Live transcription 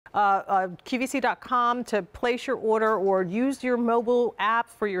QVC.com to place your order, or use your mobile app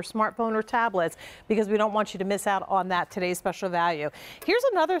for your smartphone or tablets, because we don't want you to miss out on that today's special value. Here's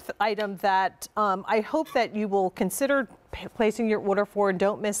another item that I hope that you will consider placing your order for and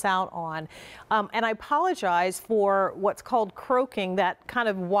don't miss out on. And I apologize for what's called croaking, that kind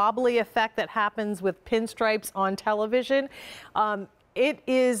of wobbly effect that happens with pinstripes on television. It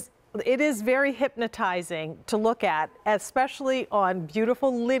is very hypnotizing to look at, especially on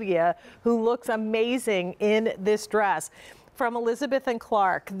beautiful Lydia, who looks amazing in this dress. From Elizabeth and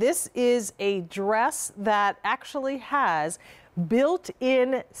Clarke, this is a dress that actually has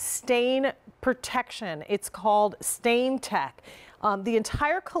built-in stain protection. It's called StainTech. The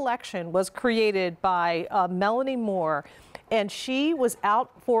entire collection was created by Melanie Moore, and she was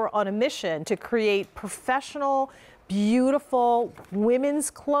out on a mission to create professional, beautiful women's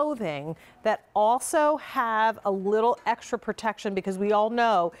clothing that also have a little extra protection, because we all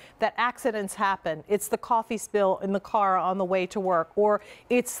know that accidents happen. It's the coffee spill in the car on the way to work, or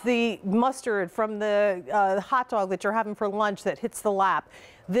it's the mustard from the hot dog that you're having for lunch that hits the lap.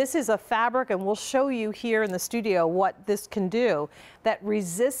 This is a fabric, and we'll show you here in the studio what this can do, that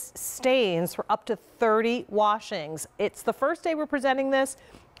resists stains for up to 30 washings. It's the first day we're presenting this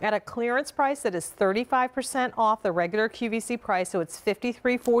at a clearance price that is 35% off the regular QVC price, so it's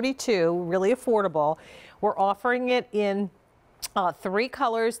 $53.42, really affordable. We're offering it in 3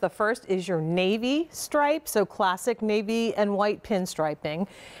 colors. The first is your navy stripe, so classic navy and white pinstriping.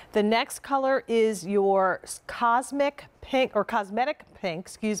 The next color is your cosmetic pink,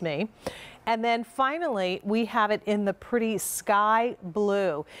 excuse me. And then finally, we have it in the pretty sky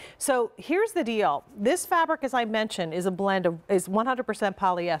blue. So here's the deal. This fabric, as I mentioned, is a blend of, is 100%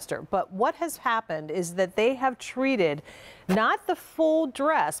 polyester. But what has happened is that they have treated not the full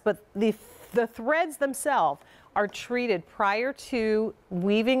dress, but the threads themselves are treated prior to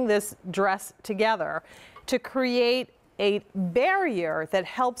weaving this dress together to create a barrier that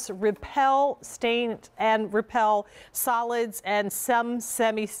helps repel stains and repel solids and some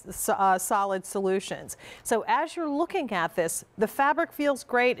semi-solid solutions. So as you're looking at this, the fabric feels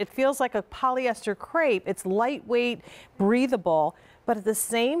great. It feels like a polyester crepe. It's lightweight, breathable, but at the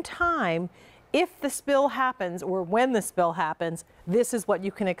same time, if the spill happens, or when the spill happens, this is what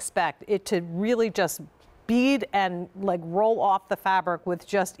you can expect. It to really just bead and like roll off the fabric with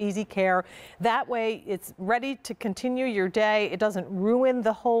just easy care. That way it's ready to continue your day. It doesn't ruin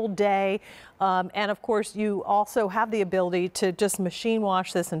the whole day. And of course you also have the ability to just machine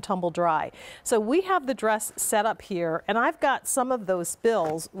wash this and tumble dry. So we have the dress set up here, and I've got some of those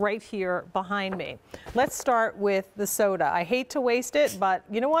spills right here behind me. Let's start with the soda. I hate to waste it, but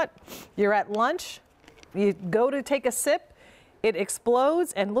you know what? You're at lunch, you go to take a sip, it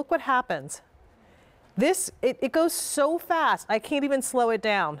explodes, and look what happens. This, it goes so fast, I can't even slow it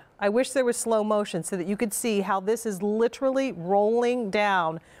down. I wish there was slow motion so that you could see how this is literally rolling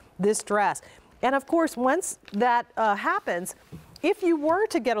down this dress. And of course, once that happens, if you were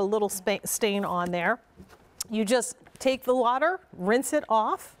to get a little stain on there, you just take the water, rinse it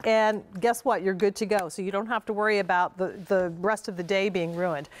off, and guess what? You're good to go. So you don't have to worry about the rest of the day being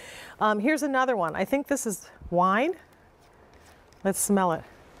ruined. Here's another one. I think this is wine. Let's smell it.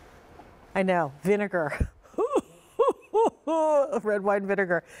 I know, vinegar. Red wine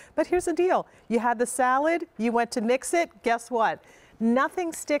vinegar. But here's the deal. You had the salad, you went to mix it, guess what?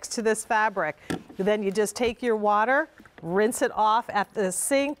 Nothing sticks to this fabric. Then you just take your water, rinse it off at the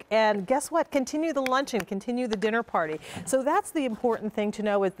sink, and guess what? Continue the luncheon, continue the dinner party. So that's the important thing to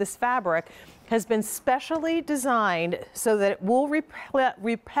know, is this fabric has been specially designed so that it will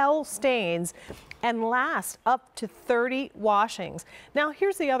repel stains and last up to 30 washings. Now,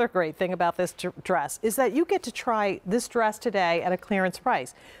 here's the other great thing about this dress, is that you get to try this dress today at a clearance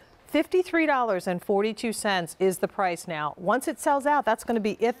price. $53.42 is the price now. Once it sells out, that's going to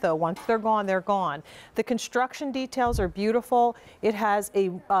be it though. Once they're gone, they're gone. The construction details are beautiful. It has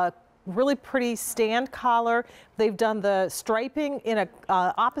a really pretty stand collar. They've done the striping in a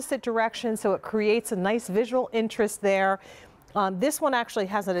opposite direction, so it creates a nice visual interest there. This one actually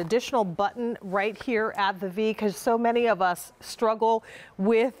has an additional button right here at the V, because so many of us struggle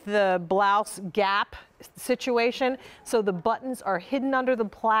with the blouse gap situation. So the buttons are hidden under the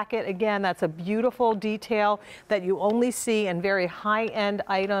placket. Again, that's a beautiful detail that you only see in very high-end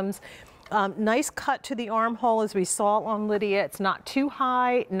items. Nice cut to the armhole, as we saw on Lydia. It's not too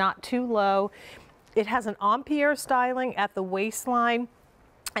high, not too low. It has an Ampere styling at the waistline.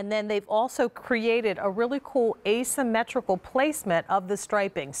 And then they've also created a really cool asymmetrical placement of the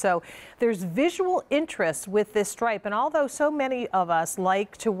striping. So there's visual interest with this stripe. And although so many of us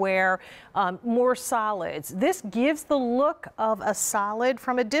like to wear more solids, this gives the look of a solid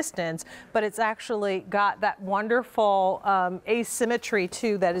from a distance, but it's actually got that wonderful asymmetry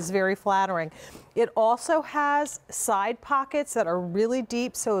too that is very flattering. It also has side pockets that are really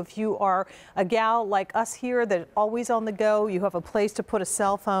deep, so if you are a gal like us here that always on the go, you have a place to put a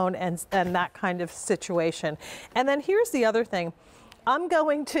cell phone and that kind of situation. And then here's the other thing. I'm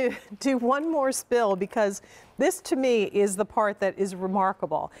going to do one more spill because this to me is the part that is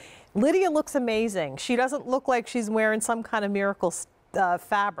remarkable. Lydia looks amazing. She doesn't look like she's wearing some kind of miracle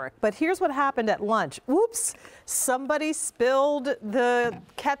fabric. But here's what happened at lunch. Oops, somebody spilled the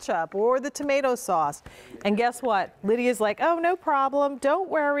ketchup or the tomato sauce. And guess what? Lydia's like, oh, no problem. Don't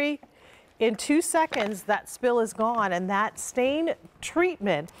worry. In 2 seconds, that spill is gone. And that stain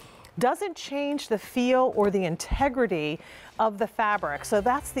treatment doesn't change the feel or the integrity of the fabric. So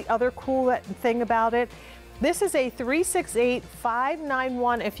that's the other cool thing about it. This is a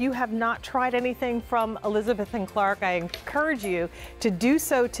 368-591. If you have not tried anything from Elizabeth and Clarke, I encourage you to do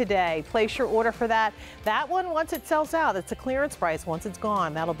so today. Place your order for that. That one, once it sells out, it's a clearance price. Once it's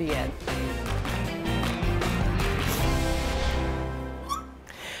gone, that'll be it.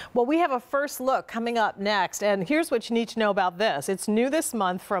 Well, we have a first look coming up next, and here's what you need to know about this. It's new this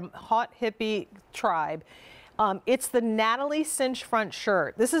month from Hot Hippie Tribe. It's the Natalie cinch front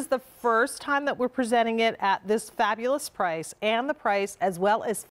shirt. This is the first time that we're presenting it at this fabulous price, and the price as well as